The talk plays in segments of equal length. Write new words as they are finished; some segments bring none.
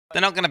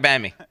They're not going to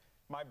ban me.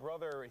 My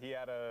brother, he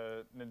had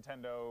a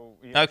Nintendo.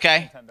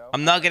 Okay.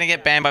 I'm not going to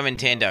get banned by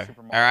Nintendo.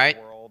 All right?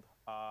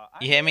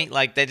 You hear me?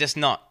 Like, they're just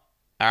not.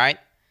 All right?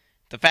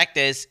 The fact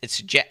is,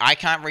 I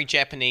can't read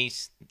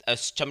Japanese.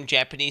 Some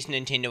Japanese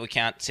Nintendo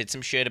account said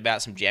some shit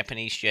about some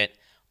Japanese shit.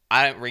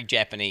 I don't read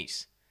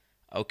Japanese.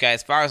 Okay?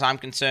 As far as I'm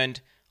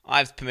concerned, I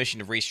have permission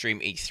to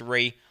restream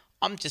E3.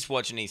 I'm just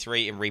watching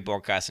E3 and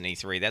rebroadcasting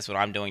E3. That's what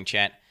I'm doing,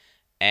 chat.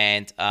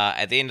 And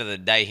at the end of the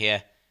day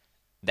here,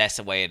 that's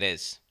the way it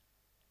is.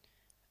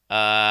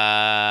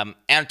 And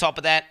on top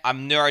of that,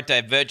 I'm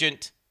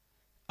neurodivergent.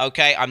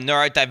 Okay, I'm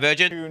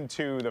neurodivergent. Splatoon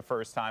 2 the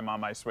first time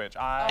on my Switch.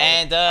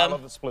 I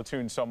love the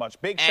Splatoon so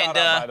much. Big shout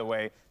out, by the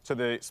way, to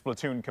the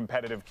Splatoon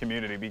competitive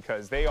community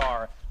because they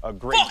are a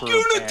great group. Fuck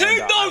you,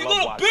 Nintendo, you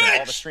little bitch!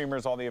 All the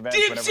streamers, all the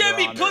events. Send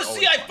me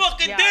pussy, I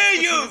fucking dare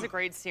you! It was a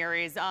great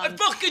series. I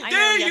fucking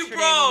dare you,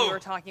 bro! We were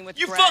talking with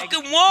you Greg,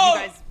 fucking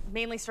won't! You guys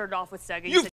mainly started off with Sega. You